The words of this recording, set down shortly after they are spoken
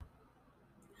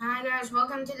Hi guys,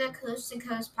 welcome to the Coast to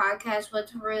Coast podcast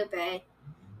with Rube.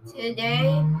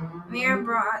 Today we are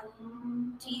brought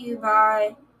to you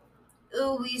by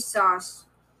Uwe Sauce.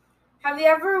 Have you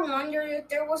ever wondered if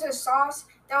there was a sauce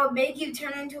that would make you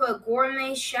turn into a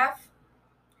gourmet chef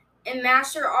and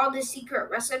master all the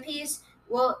secret recipes?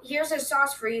 Well, here's a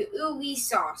sauce for you, Uwe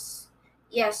Sauce.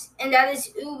 Yes, and that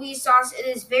is Uwe Sauce. It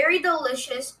is very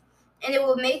delicious and it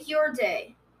will make your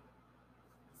day.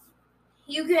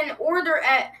 You can order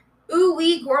at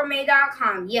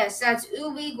uwegourmet.com. Yes, that's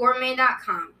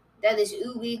uwegourmet.com. That is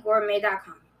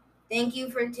uwegourmet.com. Thank you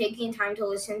for taking time to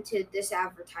listen to this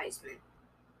advertisement.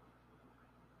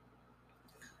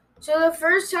 So the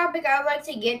first topic I'd like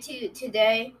to get to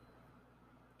today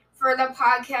for the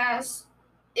podcast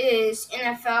is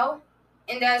NFL,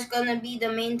 and that's going to be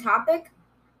the main topic.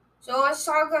 So let's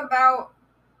talk about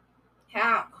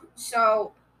how.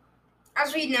 So,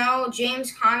 as we know,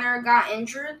 James Conner got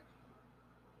injured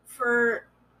for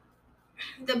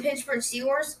the Pittsburgh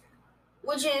Steelers,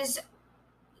 which is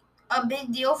a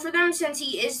big deal for them since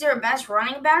he is their best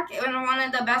running back and one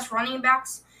of the best running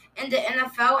backs in the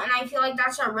NFL, and I feel like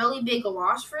that's a really big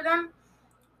loss for them.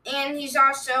 And he's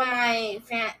also my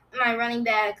running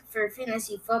back for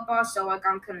fantasy football, so like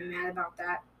I'm kind of mad about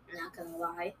that. I'm not gonna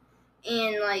lie,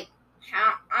 and like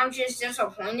how I'm just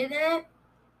disappointed in it,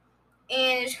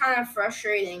 and it's kind of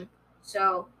frustrating.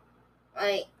 So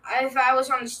like if I was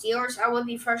on the Steelers, I would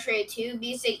be frustrated too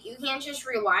because like, you can't just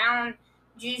rely on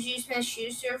Juju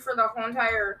Smith-Schuster for the whole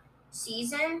entire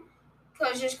season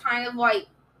because it's kind of like,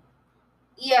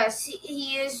 yes,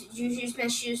 he is Juju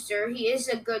Smith-Schuster. He is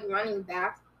a good running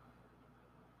back,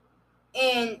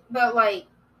 but like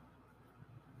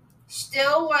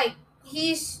still like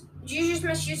he's Juju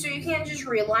Smith-Schuster. You can't just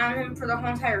rely on him for the whole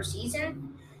entire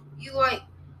season. You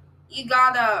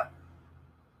gotta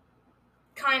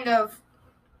kind of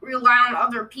rely on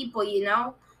other people, you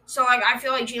know? So, like, I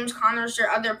feel like James Conner's their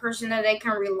other person that they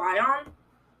can rely on.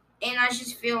 And I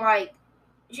just feel like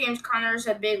James Conner's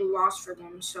a big loss for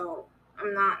them. So,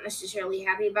 I'm not necessarily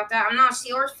happy about that. I'm not a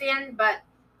Steelers fan, but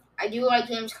I do like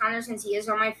James Conner since he is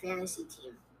on my fantasy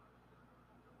team.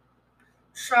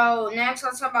 So, next,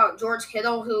 let's talk about George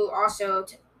Kittle, who also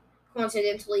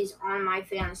coincidentally is on my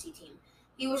fantasy team.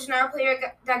 He was another player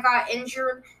that got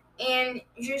injured, and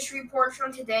just reports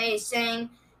from today saying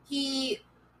he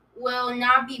will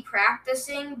not be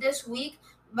practicing this week,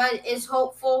 but is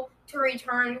hopeful to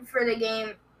return for the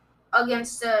game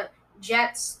against the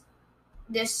Jets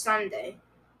this Sunday,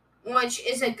 which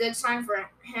is a good sign for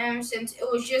him since it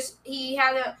was just he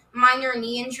had a minor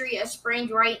knee injury, a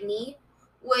sprained right knee,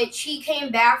 which he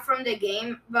came back from the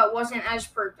game but wasn't as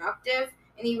productive,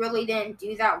 and he really didn't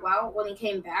do that well when he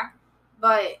came back.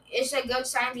 But it's a good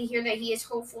sign to hear that he is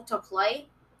hopeful to play,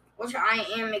 which I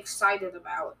am excited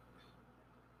about.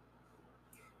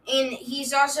 And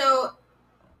he's also,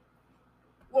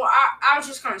 well, I was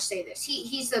just gonna say this.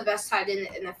 He's the best tight end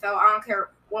in the NFL. I don't care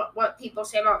what people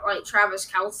say about like Travis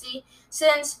Kelce.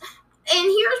 And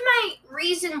here's my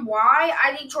reason why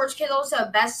I think George Kittle is the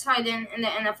best tight end in the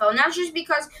NFL. Not just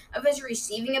because of his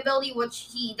receiving ability, which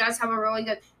he does have a really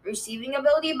good receiving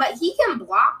ability, but he can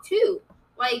block too.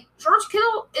 Like George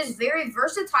Kittle is very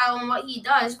versatile in what he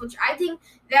does, which I think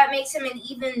that makes him an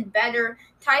even better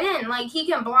tight end. Like he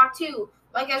can block too.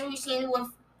 Like as we've seen with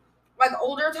like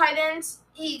older tight ends,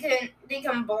 they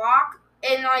can block,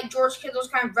 and like George Kittle's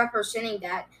kind of representing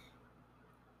that.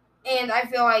 And I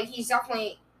feel like he's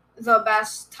definitely the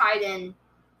best tight end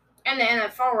in the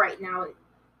NFL right now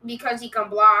because he can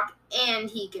block and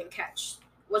he can catch,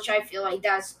 which I feel like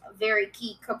that's very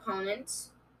key components.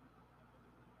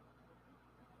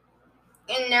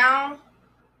 And now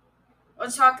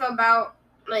let's talk about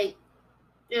like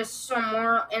just some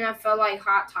more NFL like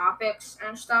hot topics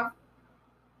and stuff.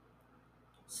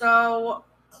 So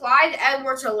Clyde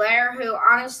Edwards-Helaire, who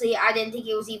honestly I didn't think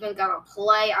he was even gonna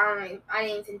play. I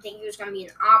didn't even think he was gonna be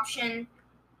an option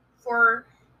for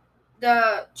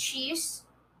the Chiefs,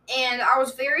 and I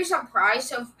was very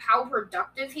surprised of how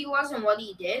productive he was and what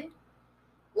he did.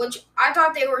 Which I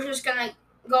thought they were just gonna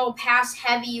go pass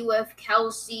heavy with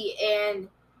Kelce and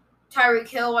Tyreek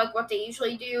Hill like what they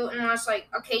usually do, unless like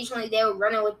occasionally they would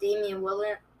run it with Damian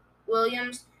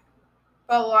Williams.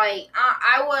 But like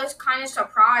I was kind of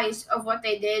surprised of what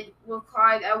they did with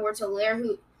Clyde Edwards-Helaire,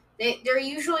 who they're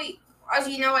usually, as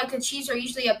you know, like the Chiefs are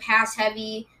usually a pass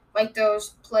heavy, like those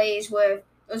plays with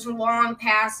those long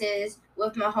passes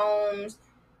with Mahomes,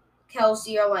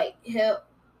 Kelce, or like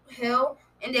Hill,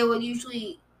 and they would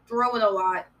usually throw it a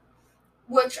lot.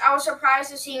 Which I was surprised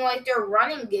to see like their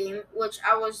running game, which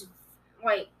I was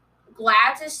like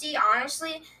glad to see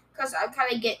honestly, because I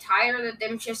kind of get tired of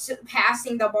them just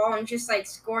passing the ball and just like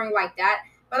scoring like that.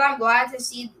 But I'm glad to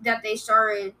see that they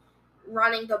started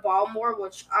running the ball more,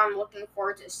 which I'm looking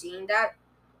forward to seeing that.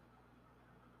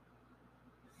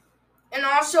 And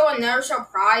also another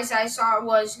surprise I saw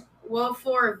was Will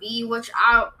Fuller V, which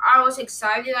I was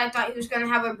excited. I thought he was going to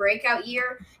have a breakout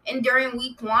year, and during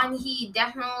week 1, he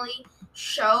definitely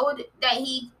showed that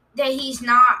he's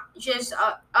not just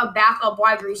a backup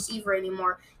wide receiver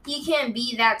anymore. He can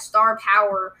be that star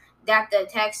power that the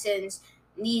Texans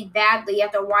need badly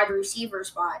at the wide receiver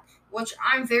spot, which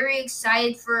I'm very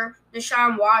excited for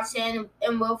Deshaun Watson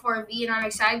and Will Fuller V, and I'm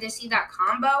excited to see that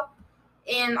combo.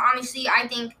 And honestly, I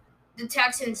think the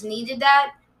Texans needed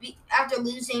that after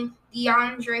losing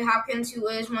DeAndre Hopkins, who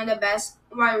is one of the best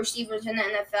wide receivers in the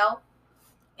NFL.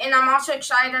 And I'm also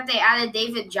excited that they added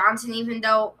David Johnson, even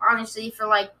though, honestly, for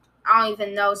like, I don't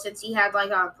even know, since he had like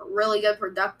a really good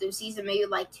productive season maybe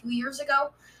like 2 years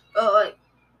ago. But like,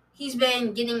 he's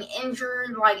been getting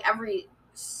injured like every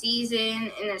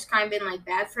season, and it's kind of been like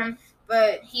bad for him.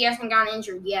 But he hasn't gotten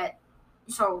injured yet.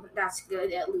 So that's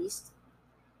good at least.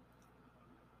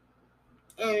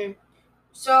 And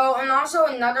and also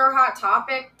another hot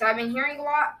topic that I've been hearing a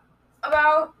lot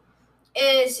about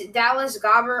is Dallas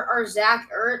Goedert or Zach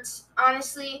Ertz.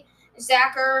 Honestly,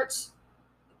 Zach Ertz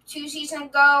 2 seasons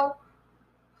ago,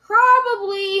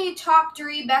 probably top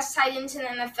 3 best tight ends in the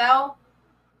NFL.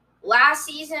 Last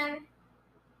season,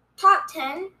 top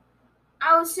 10,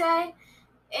 I would say,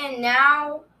 and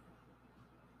now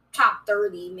top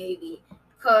 30 maybe.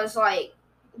 Because like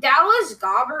Dallas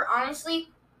Goedert, honestly,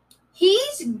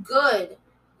 he's good.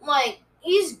 Like,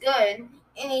 he's good,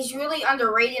 and he's really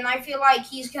underrated, and I feel like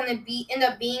he's going to end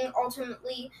up being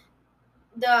ultimately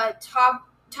the top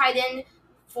tight end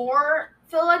for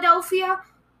Philadelphia,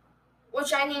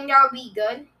 which I think that would be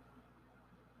good.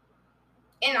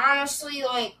 And honestly,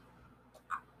 like,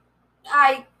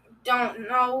 I don't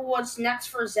know what's next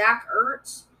for Zach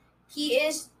Ertz. He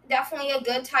is definitely a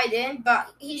good tight end, but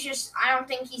I don't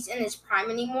think he's in his prime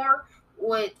anymore,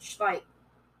 which, like,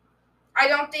 I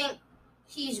don't think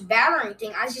he's bad or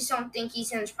anything. I just don't think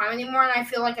he's in his prime anymore, and I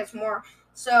feel like it's more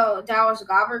so Dallas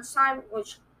Goedert's time,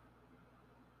 which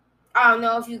I don't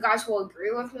know if you guys will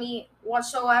agree with me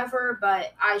whatsoever,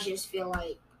 but I just feel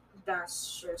like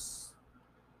that's just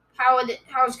how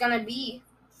it's gonna be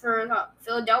for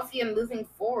Philadelphia moving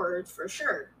forward for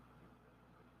sure.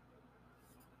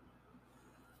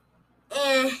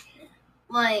 And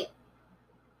like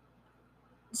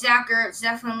Zach Ertz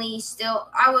definitely still,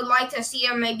 I would like to see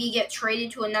him maybe get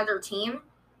traded to another team,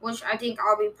 which I think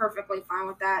I'll be perfectly fine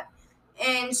with that.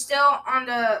 And still on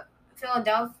the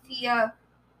Philadelphia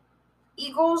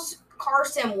Eagles,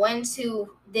 Carson Wentz, who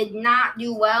did not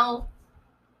do well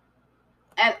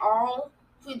at all.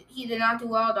 He did not do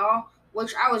well at all,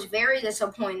 which I was very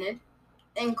disappointed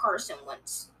in Carson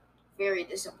Wentz. Very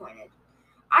disappointed.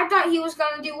 I thought he was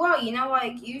going to do well,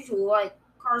 like usual, like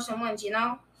Carson Wentz,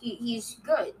 he's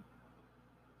good.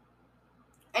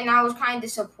 And I was kind of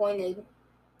disappointed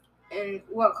in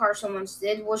what Carson Wentz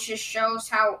did, which just shows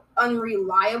how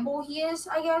unreliable he is,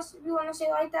 I guess, if you want to say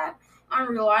it like that.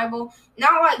 Unreliable.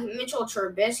 Not like Mitchell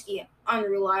Trubisky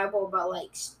unreliable, but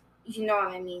like, you know what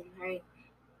I mean, right?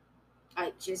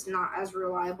 Like, just not as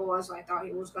reliable as I thought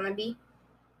he was going to be.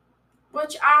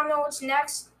 Which, I don't know what's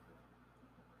next.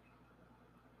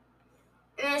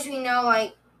 And as we know,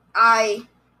 like, I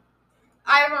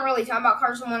haven't really talked about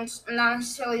Carson Wentz. I'm not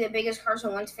necessarily the biggest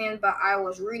Carson Wentz fan, but I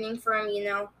was rooting for him,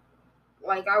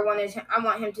 Like, I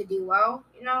want him to do well,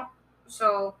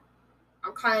 So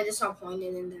I'm kind of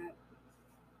disappointed in that.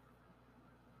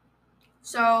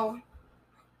 So,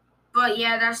 but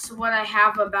yeah, that's what I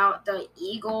have about the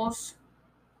Eagles.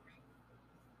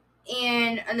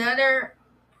 And another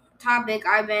topic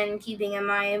I've been keeping in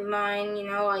my mind,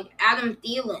 like Adam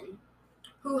Thielen,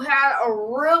 who had a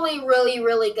really, really,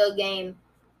 really good game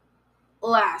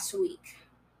last week.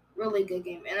 Really good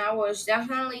game. And I was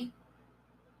definitely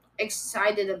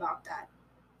excited about that.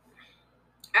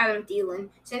 Adam Thielen,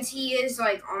 since he is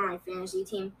like on my fantasy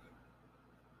team.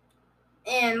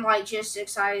 And like just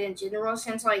excited in general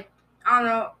since like I don't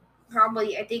know,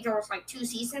 probably I think it was like 2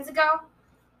 seasons ago.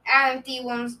 Adam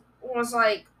Thielen was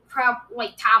like top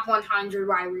 100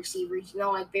 wide receivers.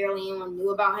 Like barely anyone knew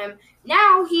about him.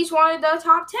 Now he's one of the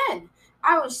top 10.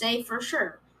 I would say for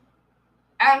sure.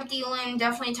 Adam Thielen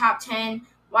definitely top 10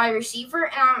 wide receiver,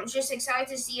 and I'm just excited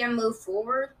to see him move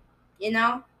forward.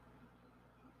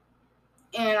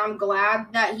 And I'm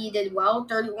glad that he did well.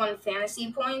 31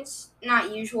 fantasy points,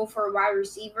 not usual for a wide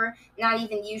receiver, not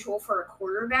even usual for a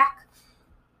quarterback.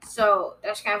 So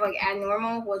that's kind of like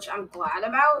abnormal, which I'm glad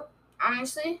about,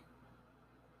 honestly.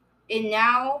 And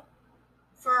now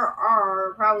for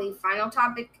our probably final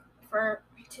topic for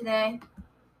today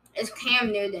is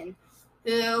Cam Newton,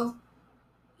 who,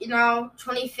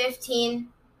 2015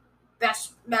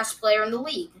 best player in the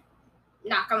league.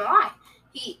 Not gonna lie,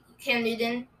 Cam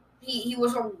Newton he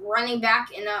was a running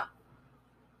back in a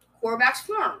quarterback's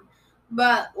form,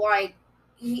 but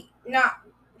he not.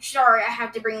 Sorry, I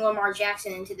have to bring Lamar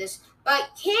Jackson into this,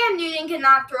 but Cam Newton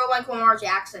cannot throw like Lamar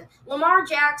Jackson. Lamar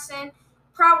Jackson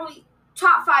probably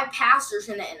top 5 passers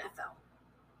in the NFL.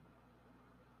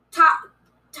 Top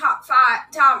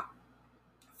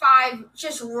five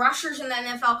just rushers in the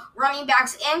NFL, running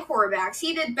backs and quarterbacks.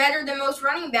 He did better than most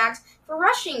running backs for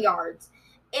rushing yards.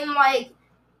 And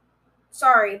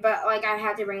sorry, but I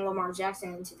had to bring Lamar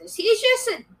Jackson into this. He's just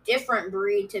a different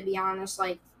breed, to be honest.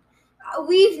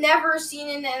 We've never seen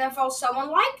in the NFL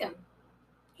someone like him.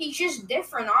 He's just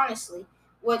different, honestly,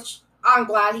 which I'm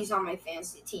glad he's on my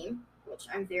fantasy team, which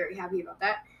I'm very happy about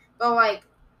that. But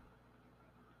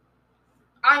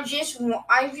I'm just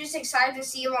excited to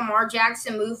see Lamar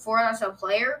Jackson move forward as a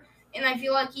player, and I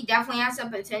feel like he definitely has the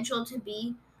potential to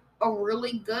be a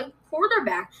really good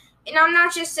quarterback. And I'm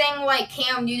not just saying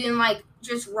Cam Newton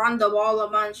just run the ball a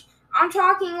bunch. I'm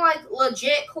talking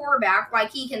legit quarterback,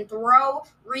 he can throw,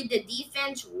 read the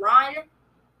defense, run,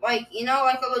 like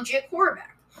a legit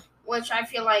quarterback, which I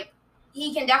feel like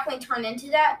he can definitely turn into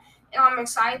that, and I'm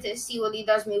excited to see what he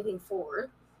does moving forward.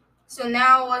 So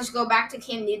now let's go back to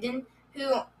Cam Newton,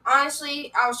 who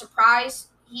honestly I was surprised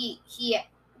he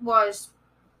was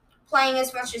playing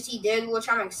as much as he did, which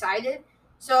I'm excited.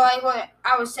 So what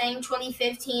I was saying,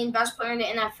 2015 best player in the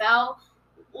NFL,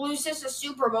 loses the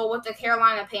Super Bowl with the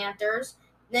Carolina Panthers.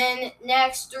 Then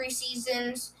next 3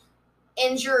 seasons,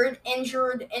 injured,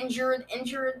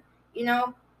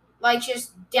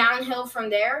 just downhill from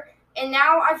there. And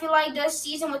now I feel like this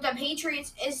season with the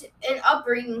Patriots is an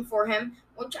upbringing for him,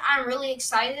 which I'm really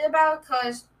excited about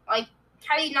because,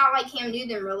 how do you not like Cam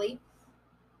Newton, really?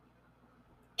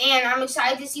 And I'm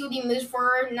excited to see what he moves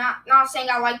forward. Not saying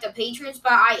I like the Patriots,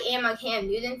 but I am a Cam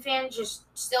Newton fan, just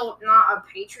still not a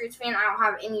Patriots fan. I don't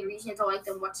have any reason to like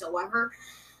them whatsoever.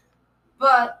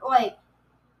 But, I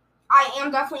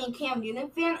am definitely a Cam Newton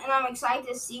fan, and I'm excited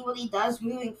to see what he does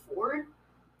moving forward.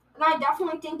 And I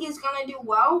definitely think he's going to do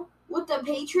well with the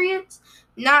Patriots.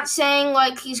 Not saying,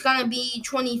 he's going to be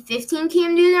 2015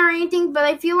 Cam Newton or anything, but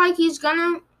I feel like he's going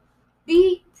to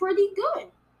be pretty good,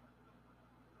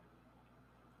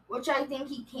 which I think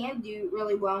he can do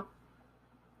really well.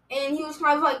 And he was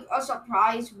kind of a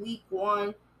surprise week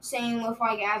 1, saying with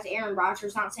as Aaron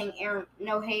Rodgers, not saying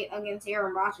no hate against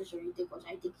Aaron Rodgers or anything, which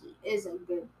I think he is a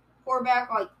good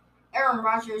quarterback. Aaron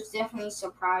Rodgers definitely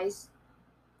surprised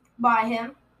by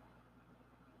him.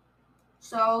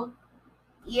 So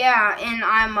yeah, and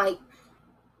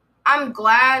I'm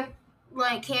glad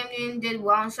Cam Newton did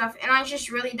well and stuff, and I just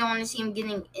really don't want to see him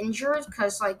getting injured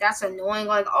because that's annoying.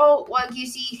 You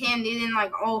see Cam Newton,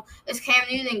 it's Cam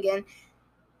Newton again.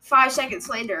 5 seconds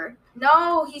later,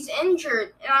 no, he's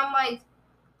injured, and I'm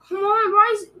come on,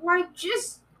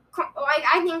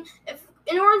 I think if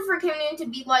in order for Cam Newton to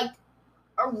be a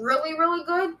really really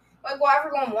good, what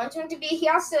everyone wants him to be, he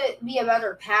has to be a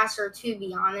better passer, to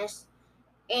be honest.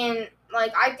 And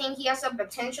I think he has the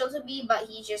potential to be, but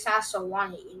he just has to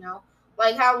want it,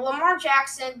 how Lamar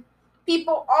Jackson,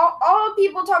 all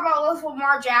people talk about with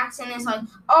Lamar Jackson is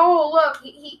oh look,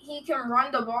 he can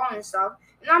run the ball and stuff.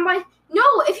 And I'm no,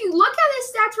 if you look at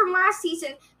his stats from last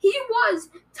season, he was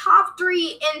top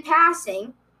 3 in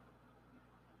passing.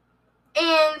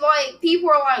 And people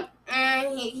are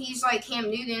he's like Cam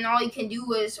Newton, all he can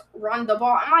do is run the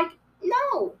ball. I'm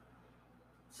no.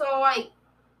 So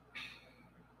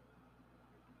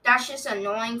that's just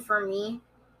annoying for me.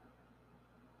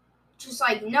 Just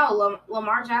no,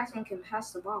 Lamar Jackson can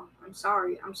pass the ball. I'm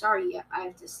sorry, I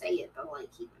have to say it, but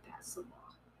he can pass the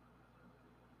ball.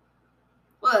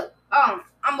 Look, I'm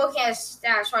looking at his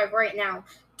stats right now.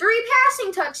 3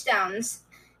 passing touchdowns,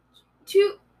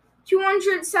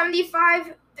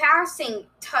 275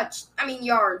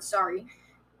 yards. Sorry.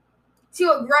 See,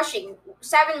 rushing,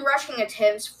 7 rushing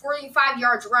attempts, 45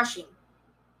 yards rushing.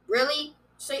 Really?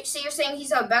 So you're saying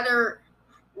he's a better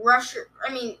rusher?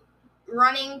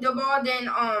 Running the ball than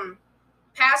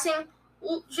passing?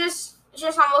 Well, just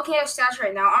I'm looking at his stats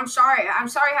right now. I'm sorry I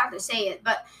have to say it,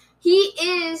 but he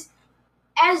is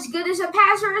as good as a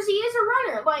passer as he is a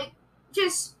runner.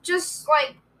 Just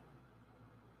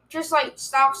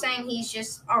stop saying he's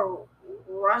just a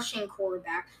rushing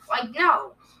quarterback.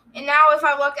 No. And now if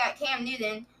I look at Cam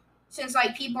Newton, since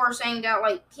people are saying that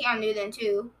Cam Newton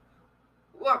too,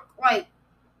 look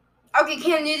okay,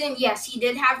 Cam Newton, yes, he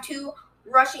did have 2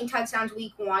 rushing touchdowns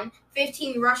week 1,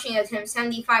 15 rushing attempts,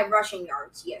 75 rushing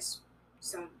yards. Yes.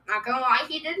 So, not going to lie,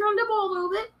 he did run the ball a little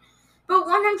bit. But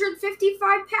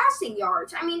 155 passing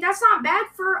yards. I mean, that's not bad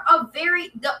for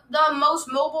the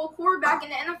most mobile quarterback in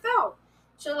the NFL.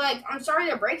 So, like, I'm sorry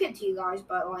to break it to you guys,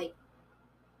 but, like,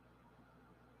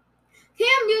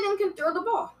 Cam Newton can throw the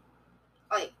ball.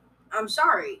 Like, I'm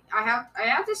sorry. I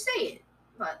have to say it.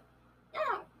 But,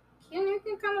 yeah, Cam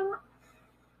Newton kind of...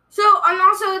 So, and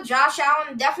also Josh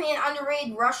Allen, definitely an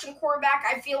underrated rushing quarterback.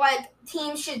 I feel like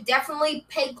teams should definitely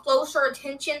pay closer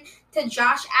attention to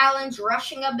Josh Allen's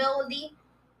rushing ability.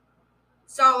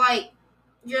 So, like,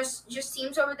 just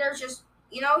teams over there, just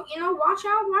watch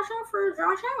out for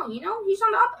Josh Allen. He's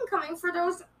on the up and coming for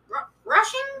those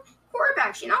rushing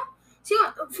quarterbacks. See,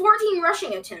 14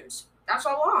 rushing attempts. That's a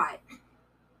lot.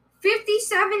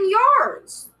 57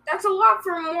 yards. That's a lot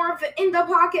for more of an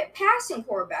in-the-pocket passing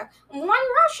quarterback. 1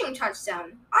 rushing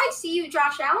touchdown. I see you,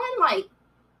 Josh Allen. Like,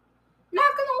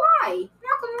 not gonna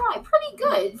lie, pretty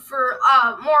good for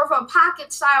more of a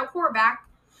pocket-style quarterback.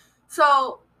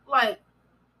 So, like,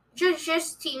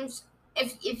 just teams.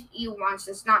 If you watch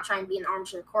this, not trying to be an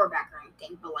armchair quarterback or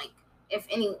anything, but like, if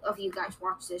any of you guys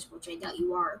watch this, which I doubt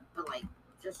you are, but like,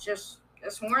 just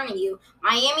warning you,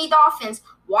 Miami Dolphins,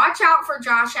 watch out for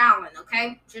Josh Allen,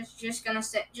 okay? Just gonna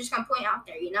point out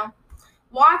there,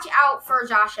 watch out for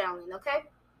Josh Allen, okay?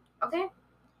 Okay.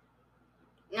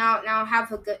 Now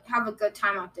have a good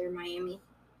time out there, Miami.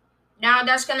 Now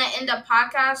that's gonna end the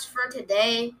podcast for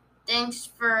today. Thanks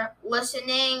for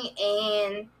listening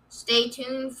and stay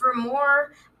tuned for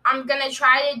more. I'm gonna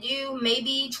try to do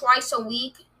maybe twice a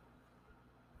week.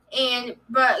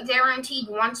 But guaranteed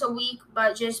once a week,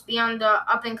 but just be on the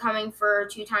up and coming for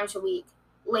 2 times a week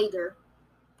later.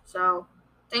 So,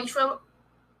 thanks for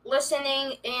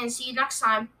listening and see you next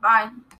time. Bye.